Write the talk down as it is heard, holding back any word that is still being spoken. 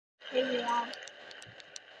Hey, yeah.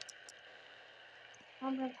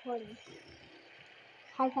 I'm recording.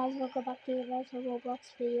 Hi guys, welcome back to another Roblox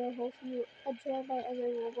video. Hope you enjoy my other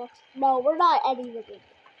Roblox. No, we're not ending the video.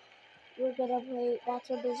 We're gonna play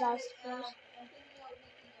Natural Disasters.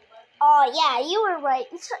 Oh yeah, you were right.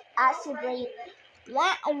 It's acid rain.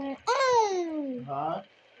 Huh?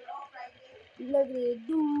 Look at it,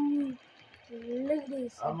 dude. Look at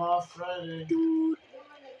this. I'm off Friday. Dude.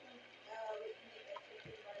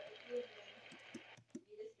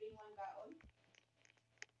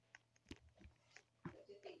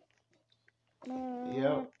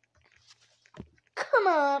 Yep. Come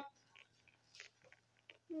on.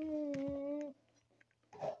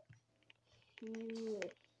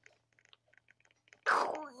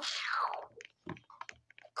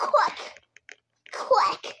 Quack,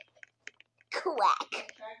 quack, quack.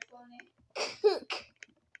 Cook.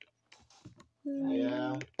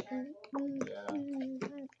 Yeah.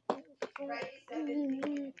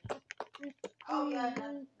 Oh, yeah, not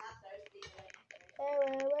Thursday.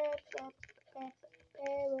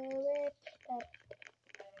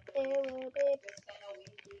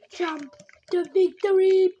 Jump to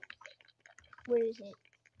victory. Where is it?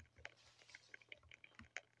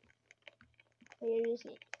 Where is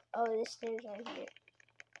it? Oh, the stairs are here.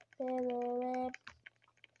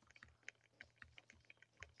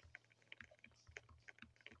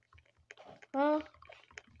 Huh?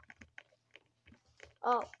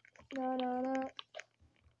 Oh, no.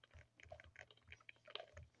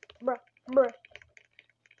 Bruh.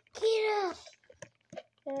 Get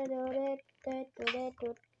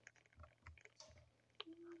up.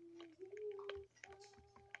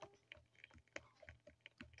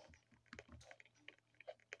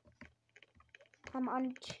 I'm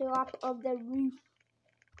on top of the roof.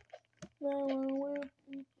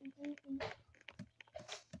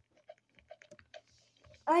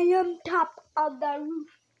 I am top of the roof.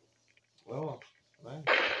 Oh, nice.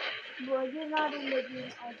 Bro, you're not in the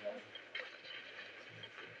game either.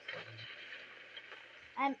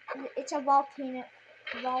 And it's a volcano.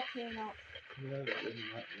 Yeah, they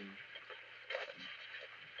didn't let me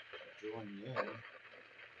join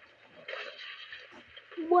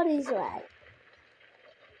in. What is that?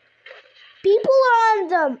 People are on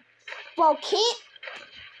the volcano.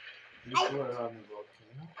 People are on the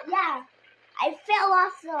volcano? Yeah, I fell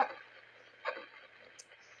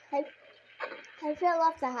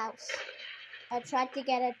off the house. I tried to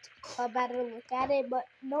get a better look at it, but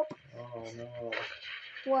nope. Oh no.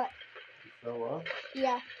 What? You fell off?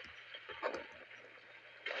 Yeah.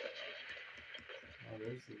 Oh,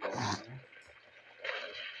 there's the volcano.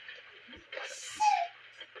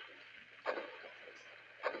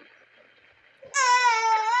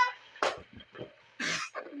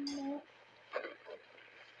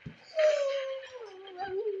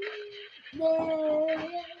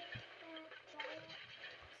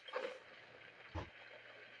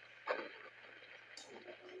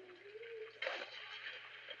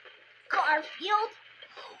 Garfield,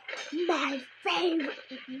 my favorite.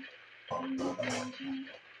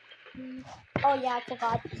 Oh yeah, I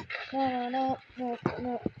forgot. No.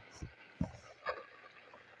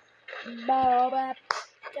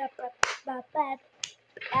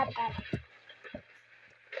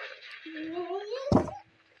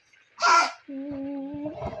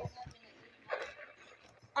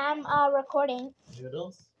 I'm recording.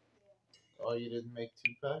 Noodles? Oh, you didn't make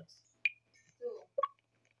 2 packs?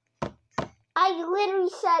 I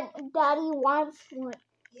literally said Daddy wants one.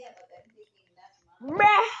 Yeah, but I'm thinking that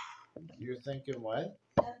much. You're thinking what?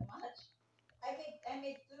 That much. I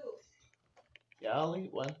made 2. Yeah, I'll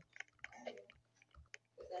eat one. But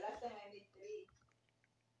the last time I made 3.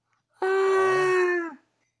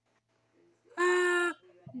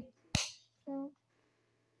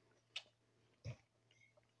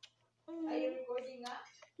 Are you recording now?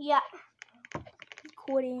 Yeah.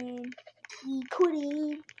 Recording.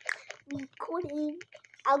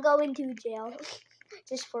 I'll go into jail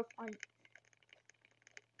just for fun.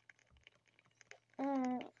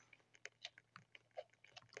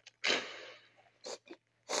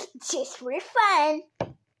 Just for fun.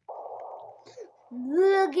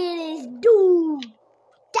 Look at this dude.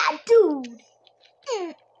 That dude.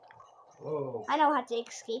 Whoa. I know how to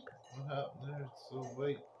escape. What happened there? So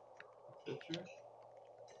wait. Picture?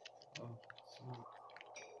 Oh, smoke.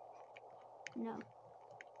 No.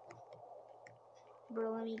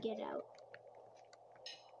 Bro, let me get out.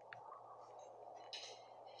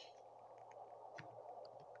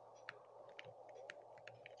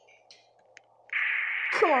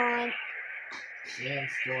 Come on.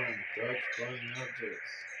 Sandstorm. Dodge flying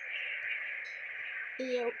objects.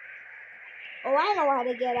 Ew. Oh, I know how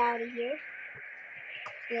to get out of here.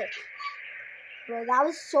 Click. Bro, that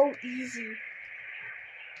was so easy.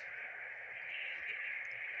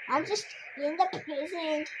 I'm just in the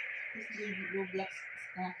prison. This is the Roblox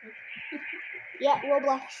snack. Yeah,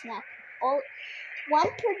 Roblox snack. Oh, one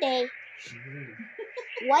per day.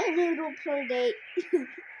 One noodle per day.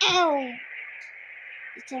 Ow!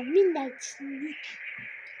 It's a midnight sneak.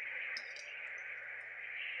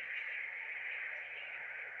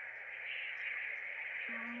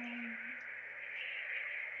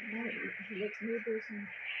 No, let's noodles and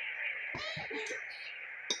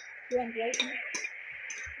you want rice?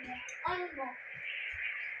 Yeah, I don't know.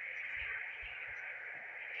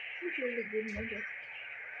 It's really good noodles.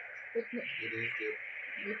 Put It is good.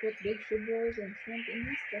 you put vegetables and shrimp in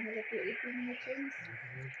this, kind of like you're eating in the Chinese.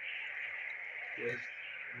 Yes.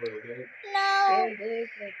 Boiled egg. No, Boiled egg,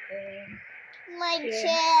 like my yeah.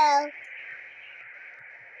 chair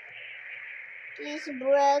is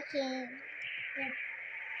broken.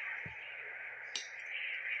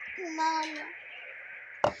 Mama.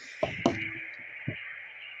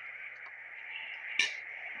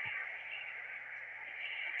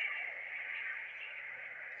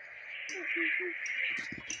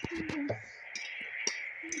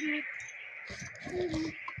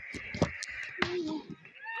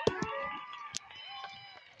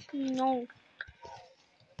 No.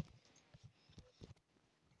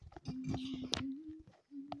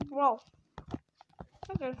 Whoa.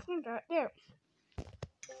 Okay, food right there.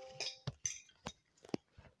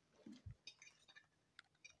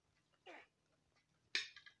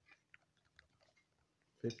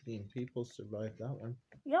 15 people survived that one.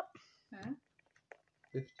 Yep. Huh?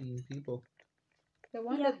 15 people. The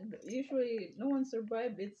one Yeah. that usually no one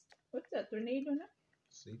survived, it's what's that, tornado now?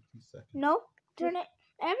 Safety second. No.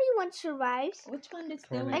 Everyone survives Which one is the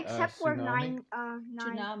Tornado. one? except for Tsunami?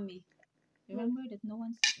 nine. Tsunami. Remember that no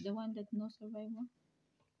one's the one that no survivor?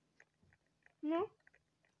 No.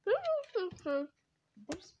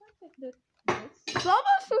 There's one like that. That's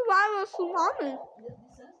Someone survived a tsunami. the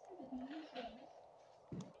disaster that no one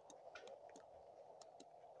survived.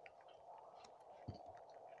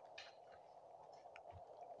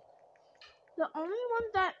 The only one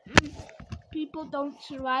that people don't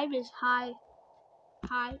survive is high.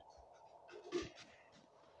 High.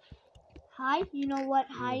 High? You know what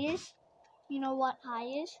high is? You know what high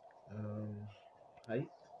is? Height?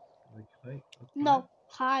 Like height? Up No,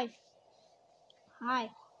 high. High.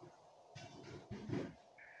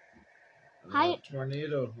 Height.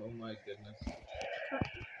 Tornado. Oh my goodness.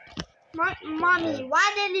 Mommy,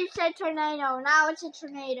 why did you say tornado? Now it's a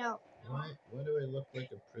tornado. Why do I look like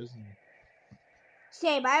a prison?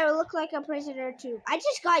 Same, I look like a prisoner too. I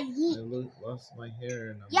just got yeet. I lost my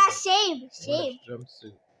hair and I'm Yeah, same. Same.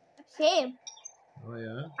 jumpsuit. Same. Oh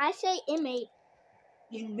yeah? I say inmate.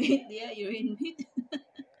 Inmate, yeah, you're inmate.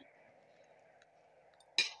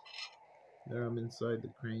 There I'm inside the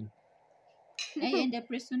crane. And the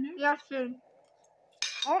prisoner? Yeah, same.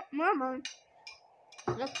 Oh, mama.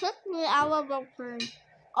 They kicked me out of the crane.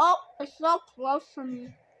 Oh, it's so close to me.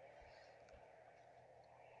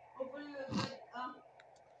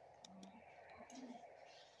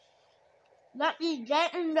 Let me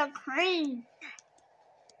get in the crane.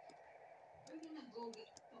 We're gonna go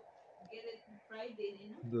get it Friday, you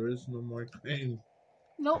know? There is no more crane.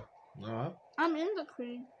 Nope, Nah. I'm in the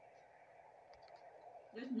crane.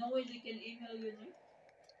 There's no way they can email you, right?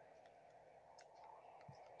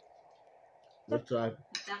 What's that?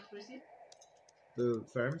 The tax receipt? The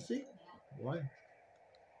pharmacy? Why?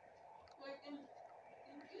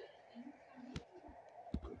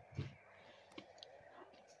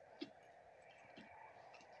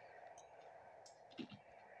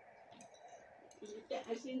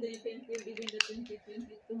 I've seen that you can claim even the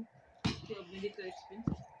 2022 medical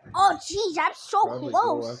expenses. Oh, jeez, I'm so Probably go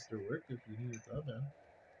close. after work if you need a job, man.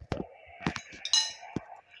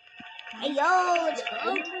 Hey, yo, let's I go.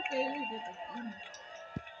 remember if I heard that at email.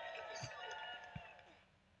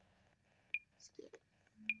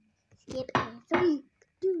 Skip in 3,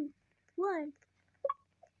 2, 1.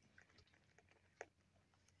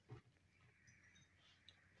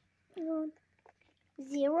 One,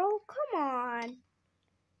 0. Come on.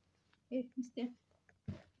 Hey, mister.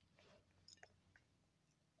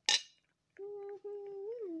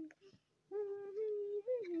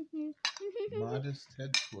 Modest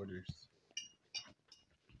headquarters.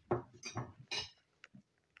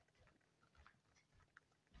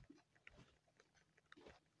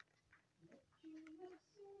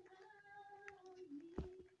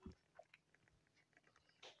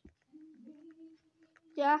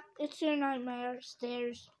 Yeah, it's your nightmare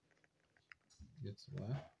stairs. It's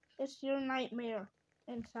what? It's your nightmare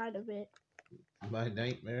inside of it. My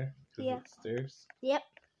nightmare? Because Yeah. it stares? Yep.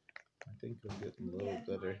 I think I'm getting a little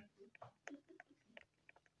better.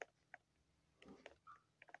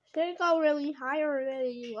 Should it go really high or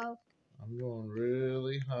really low? I'm going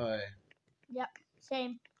really high. Yep.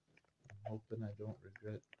 Same. I'm hoping I don't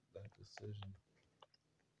regret that decision.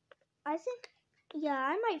 I think, yeah,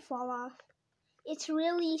 I might fall off. It's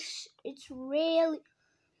really,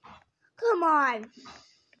 come on.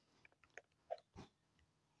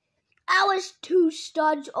 I was 2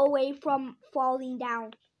 studs away from falling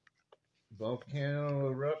down. Volcano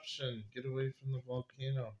eruption. Get away from the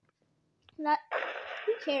volcano.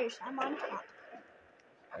 Who cares? I'm on top.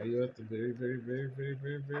 Are you at the very, very, very, very,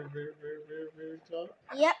 very, very, very, very, very, very top?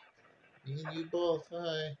 Yep. Me and you both.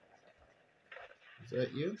 Hi. Is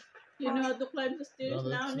that you? You know how to climb the stairs No,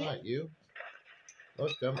 now, that's Nick? not you.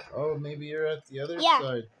 Look, oh, maybe you're at the other Yeah.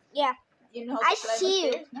 side. Yeah. You know how I to climb see the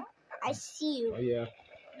you. stairs now? I see you. Oh, yeah.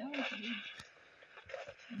 No,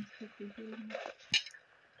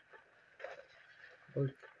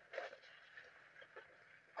 Look.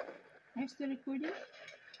 I'm still recording?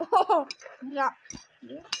 Oh, yeah.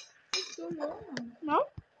 It's so long. No?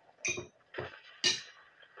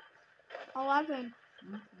 11.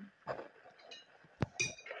 Okay.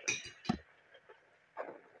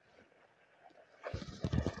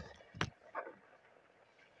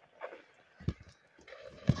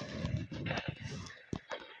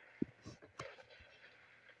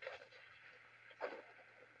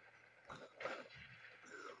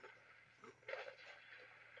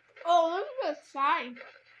 Oh, look at the sign.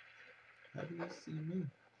 How do you see me?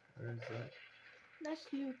 Where is that? That's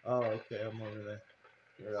you. Oh, okay. I'm over there.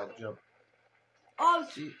 Here, I'll jump. Oh,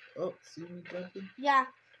 See me jumping? yeah.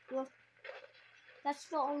 Look. That's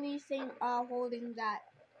the only thing holding that.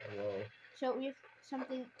 Whoa. So if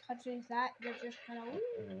something touches that, you're just gonna.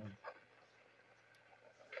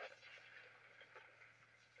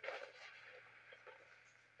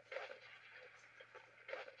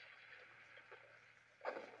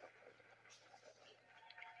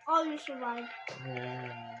 Oh, you survived.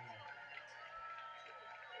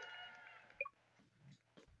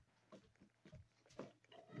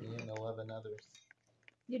 Me and 11 others.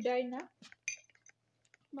 You die now?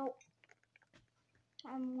 Nope.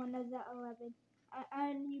 I'm one of the 11.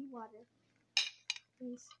 I need water.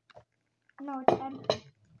 Please. No, it's empty.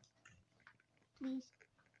 Please.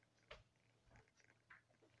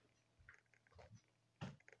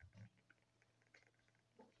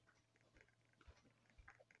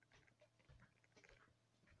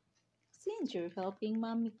 Since you're helping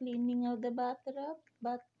mommy cleaning out the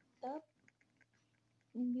bathtub,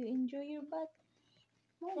 and you enjoy your bath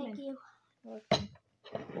moment. Thank you. Welcome.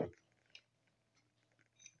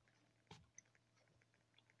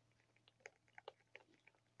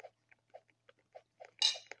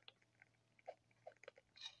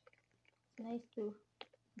 It's nice to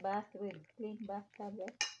bath with clean bathtub,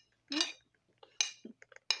 right?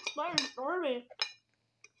 What a story.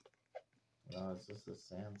 No, it's just a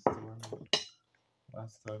sandstorm.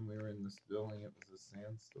 Last time we were in this building, it was a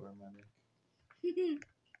sandstorm, I think.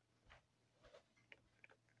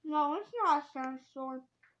 No, it's not a sandstorm.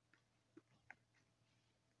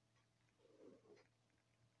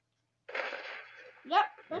 Yep,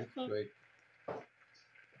 that's it. Earthquake. No,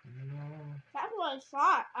 That's what I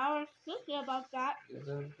thought. I was thinking about that. get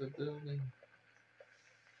out of the building.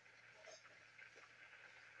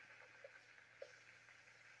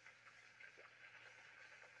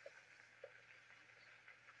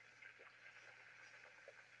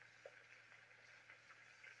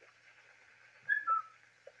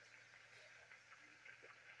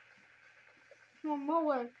 No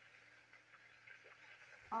more.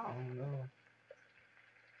 Oh. Oh no.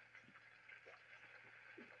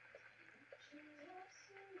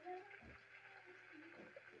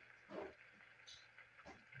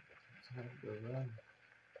 It's hard to run.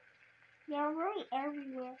 They're really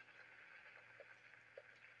everywhere.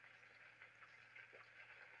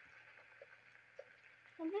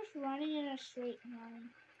 I'm just running in a straight line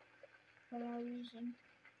for no reason.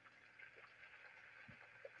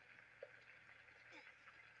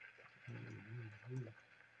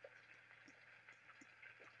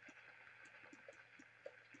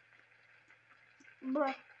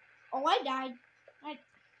 Bruh. Oh, I died.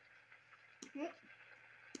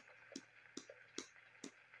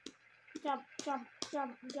 Jump, jump,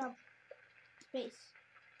 jump, jump. Space.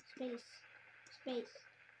 Space. Space.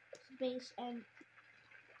 Space and...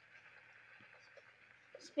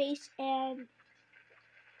 Space and...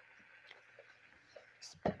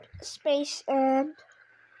 Space and...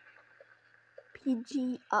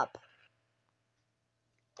 PG up.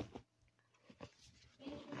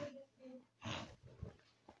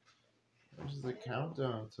 is the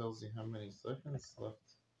countdown? It tells you how many seconds left.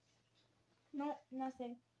 No,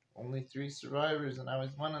 nothing. Only 3 survivors, and I was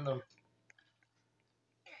one of them.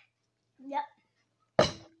 Yep.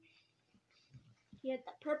 You're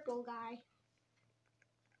the purple guy.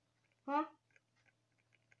 Huh?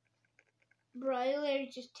 Broiler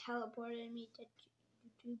just teleported me to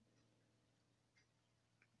YouTube.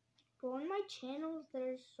 But on my channels,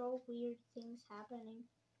 there's so weird things happening.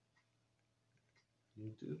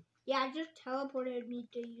 YouTube? Yeah, it just teleported me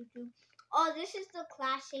to YouTube. Oh, this is the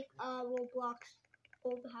classic Roblox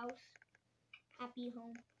old house. Happy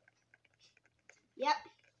home. Yep.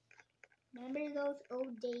 Remember those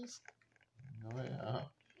old days? Oh, yeah.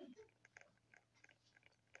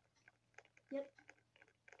 Yep.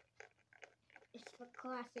 It's the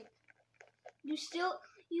classic. You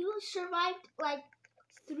survived like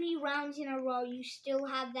 3 rounds in a row. You still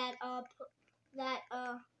have that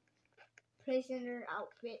prisoner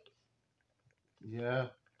outfit Yeah.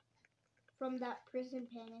 from that prison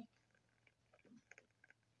panic.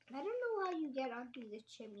 I don't know how you get onto the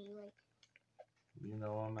chimney. Like, You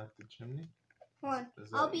know I'm at the chimney? hold on. Is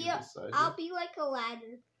that I'll you beside I'll you? be like a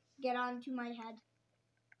ladder. Get onto my head.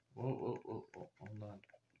 Whoa, hold on.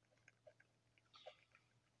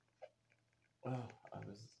 Oh, I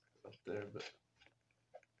was up there, but...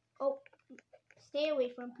 Oh, stay away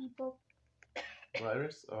from people.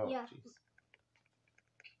 Virus? Oh, Yeah. jeez.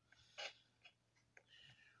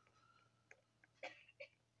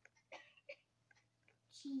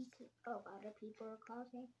 Jesus. Oh, other people are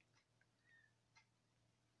causing.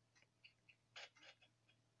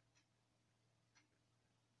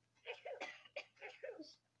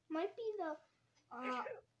 This might be the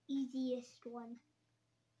easiest one.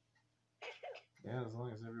 Yeah, as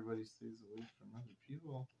long as everybody stays away from other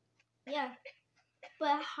people. Yeah.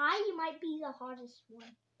 But high might be the hardest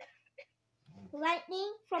one.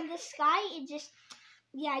 Lightning from the sky, it just...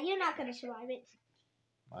 Yeah, you're not going to survive it.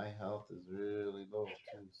 My health is really low,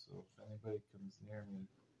 too, so if anybody comes near me...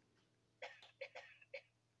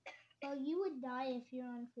 Well, you would die if you're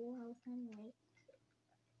on full health anyway.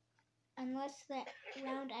 Unless the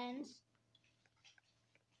round ends.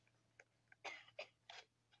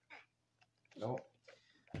 No.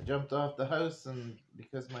 I jumped off the house, and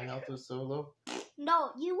because my health was so low...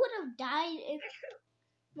 No, you would have died if...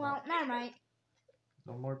 Well, never mind.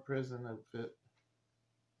 No more prison outfit.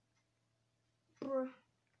 Brr.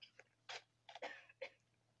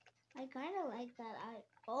 I kind of like that.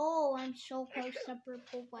 Oh, I'm so close to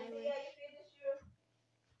purple virus.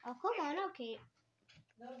 Oh, come on. Okay.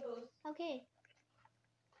 Okay.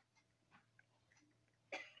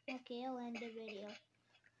 Okay, I'll end the video.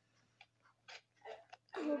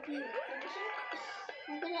 I'm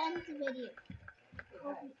gonna end the video.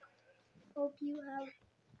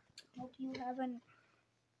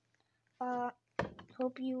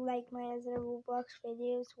 Hope you like my other Roblox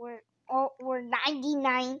videos. We're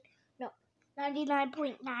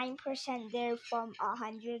 99.9% there from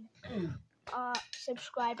 100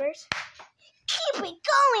 subscribers. Keep it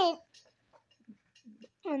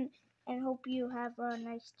going. And hope you have a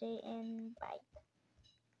nice day and bye.